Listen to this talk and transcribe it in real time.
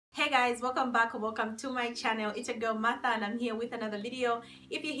guys, welcome back or welcome to my channel. It's your girl Martha and I'm here with another video.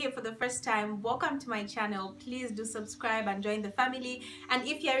 If you're here for the first time, welcome to my channel. Please do subscribe and join the family, and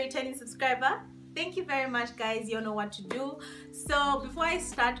if you're a returning subscriber, thank you very much guys. You know what to do. So before I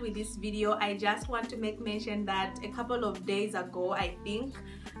start with this video, I just want to make mention that a couple of days ago, I think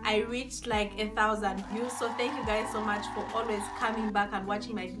I reached like 1,000 views. So thank you guys so much for always coming back and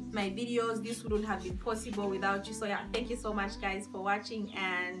watching my videos. This wouldn't have been possible without you. So yeah, thank you so much guys for watching.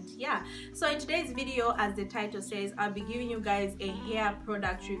 And yeah, so in today's video, as the title says, I'll be giving you guys a hair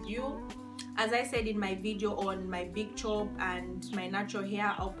product review. As I said in my video on my big chop and my natural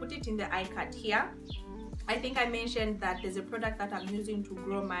hair, I'll put it in the iCard here. I think I mentioned that there's a product that I'm using to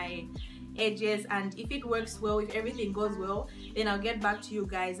grow my edges, and if it works well, if everything goes well, then I'll get back to you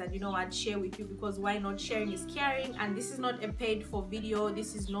guys and I'd share with you, because why not? Sharing is caring. And this is not a paid for video,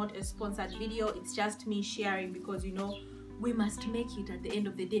 this is not a sponsored video, it's just me sharing, because we must make it. At the end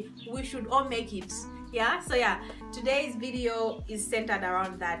of the day, we should all make it. Yeah, so yeah, today's video is centered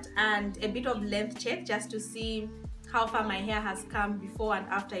around that, and a bit of length check just to see how far my hair has come before and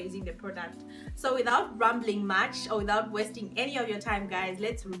after using the product. So without rambling much or without wasting any of your time guys,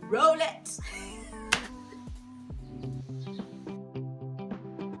 let's roll it.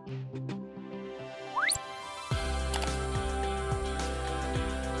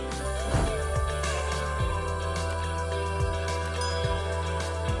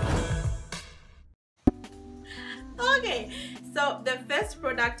 Okay, so the first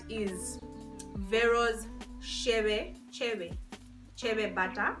product is VERO'S chebe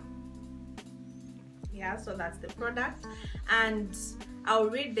butter. Yeah, so that's the product, and I'll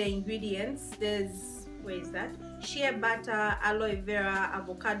read the ingredients. There's, where is that? Shea butter, aloe vera,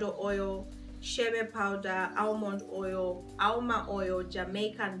 avocado oil, chebe powder, almond oil, alma oil,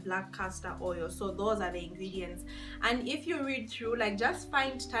 Jamaican black castor oil. So those are the ingredients. And if you read through, like, just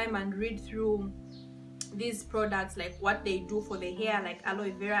find time and read through these products, like what they do for the hair. Like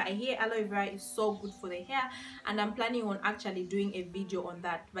aloe vera, I hear aloe vera is so good for the hair, and I'm planning on actually doing a video on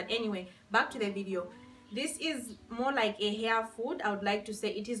that. But anyway, back to the video. This is more like a hair food, I would like to say.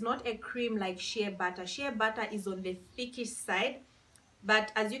 It is not a cream like shea butter. Shea butter is on the thickish side,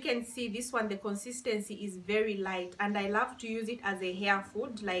 but as you can see, this one, the consistency is very light, and I love to use it as a hair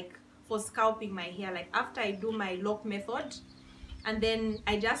food, like for scalping my hair, like after I do my lock method, and then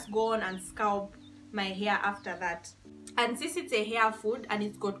I just go on and scalp my hair after that. And since it's a hair food and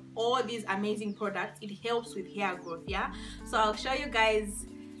it's got all these amazing products, it helps with hair growth. Yeah, so I'll show you guys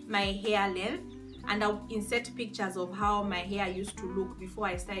my hair length, and I'll insert pictures of how my hair used to look before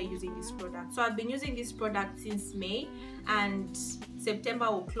I started using this product. So I've been using this product since May, and September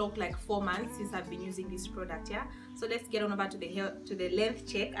will clock like 4 months since I've been using this product. Yeah, so let's get on over to the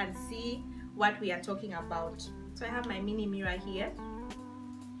length check and see what we are talking about. So I have my mini mirror here,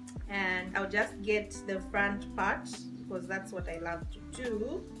 and I'll just get the front part because that's what I love to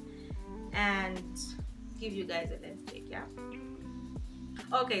do, and give you guys a length check. Yeah,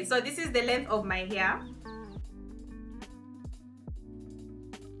 okay, so this is the length of my hair.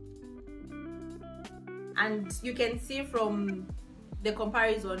 And you can see from the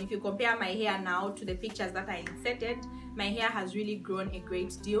comparison, if you compare my hair now to the pictures that I inserted, my hair has really grown a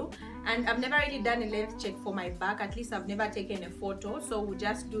great deal. And I've never really done a length check for my back, at least I've never taken a photo, so we'll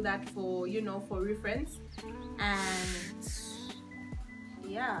just do that for for reference. And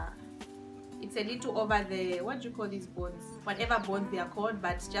yeah, it's a little over the, what do you call these bones, whatever bones they are called,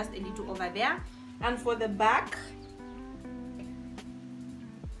 but just a little over there. And for the back,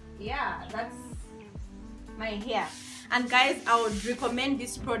 yeah, that's my hair. And guys, I would recommend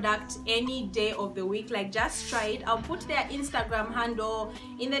this product any day of the week. Like, just try it. I'll put their Instagram handle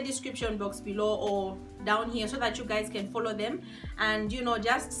in the description box below or down here so that you guys can follow them and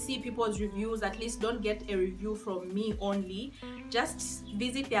just see people's reviews. At least don't get a review from me only, just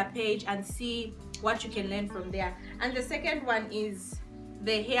visit their page and see what you can learn from there. And the second one is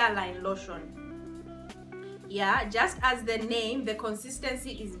the hairline lotion. Yeah, just as the name, the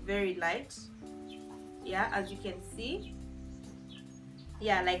consistency is very light. Yeah, as you can see,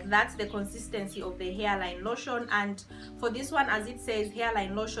 yeah, like that's the consistency of the hairline lotion. And for this one, as it says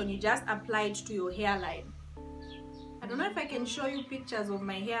hairline lotion, you just apply it to your hairline. I don't know if I can show you pictures of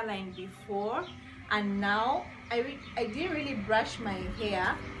my hairline before and now. I didn't really brush my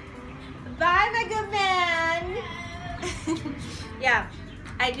hair. Bye, my good man. Yeah,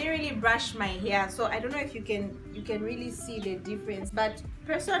 I didn't really brush my hair, so I don't know if you can really see the difference. But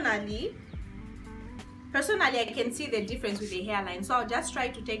personally I can see the difference with the hairline. So I'll just try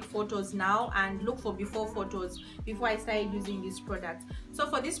to take photos now and look for before photos before I started using this product. So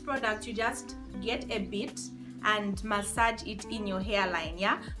for this product, you just get a bit and massage it in your hairline.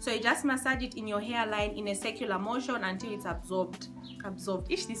 Yeah, so you just massage it in your hairline in a circular motion until it's absorbed.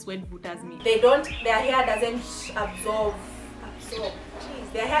 Ish, this word butters me. Their hair doesn't absorb.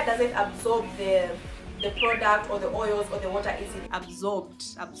 Jeez, their hair doesn't absorb the product or the oils or the water. Is it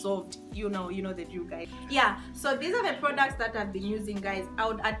absorbed? You know the drill, guys. Yeah, so these are the products that I've been using, guys. I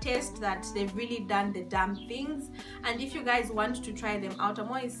would attest that they've really done the damn things, and if you guys want to try them out, I'm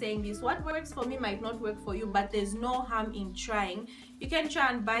always saying this, what works for me might not work for you, but there's no harm in trying. You can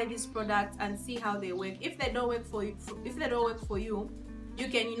try and buy these products and see how they work. If they don't work for you, you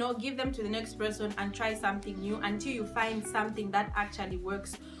can give them to the next person and try something new until you find something that actually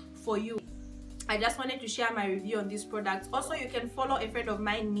works for you. I just wanted to share my review on these products. Also, you can follow a friend of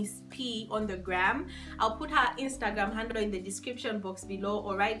mine, Miss P, on the gram. I'll put her Instagram handle in the description box below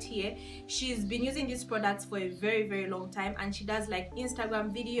or right here. She's been using these products for a very, very long time, and she does like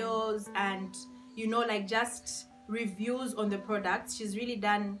Instagram videos and like just reviews on the products. She's really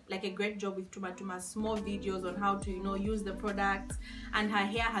done like a great job with Tuma small videos on how to use the products, and her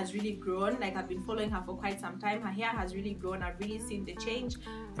hair has really grown. Like, I've been following her for quite some time. Her hair has really grown. I've really seen the change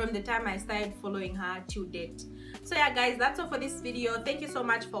from the time I started following her to date. So yeah, guys, that's all for this video. Thank you so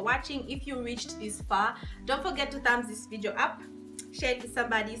much for watching. If you reached this far, don't forget to thumbs this video up, share it with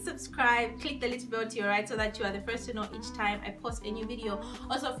somebody, subscribe, click the little bell to your right so that you are the first to know each time I post a new video.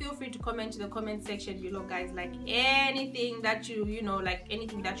 Also, feel free to comment in the comment section below, guys, like anything that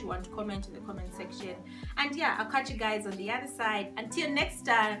anything that you want to comment in the comment section. And yeah, I'll catch you guys on the other side. Until next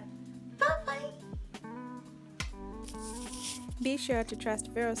time, bye bye. Be sure to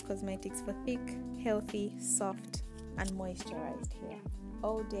trust VERO'S Cosmetics for thick, healthy, soft and moisturized hair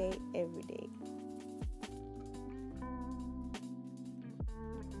all day, every day.